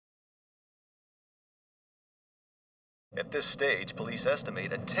At this stage, police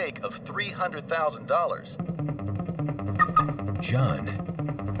estimate a take of $300,000. John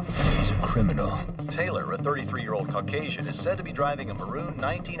is a criminal. Taylor, a 33-year-old Caucasian, is said to be driving a maroon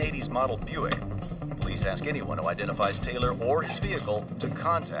 1980s model Buick. Police ask anyone who identifies Taylor or his vehicle to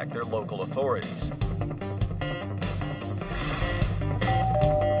contact their local authorities.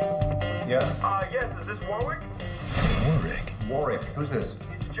 Yeah? Yes, is this Warwick? Warwick Warwick, who's this?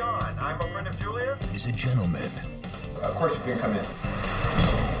 It's John. I'm a friend of Julia's. is a gentleman. Of course you can come in.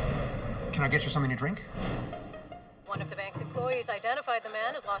 Can I get you something to drink? One of the bank's employees identified the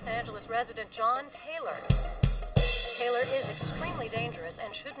man as Los Angeles resident John Taylor. Taylor is extremely dangerous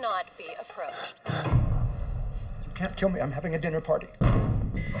and should not be approached. You can't kill me. I'm having a dinner party.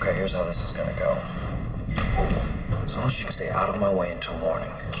 Okay, here's how this is gonna go. As long as you can stay out of my way until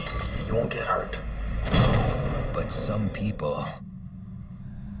morning, you won't get hurt. But some people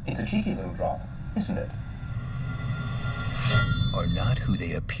It's a cheeky little drop, isn't it? are not who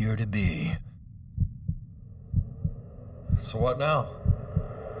they appear to be. So what now?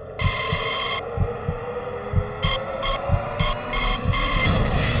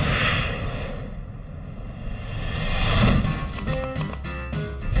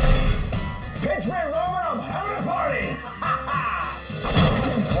 Pitch me, Roman. I'm having a party.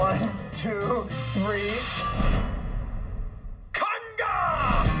 1, 2, 3.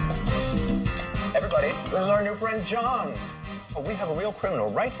 Conga! Everybody, this is our new friend John. Oh, we have a real criminal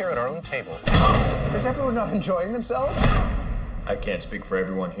right here at our own table. Is everyone not enjoying themselves? I can't speak for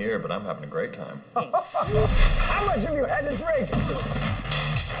everyone here, but I'm having a great time. How much have you had to drink?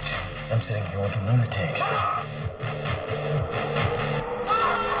 I'm sitting here like a lunatic.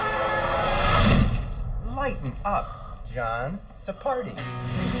 Lighten up, John. It's a party.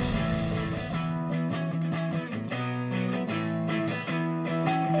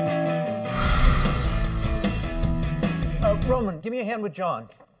 Roman, give me a hand with John.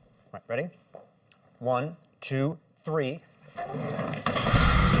 Right, ready? 1, 2, 3.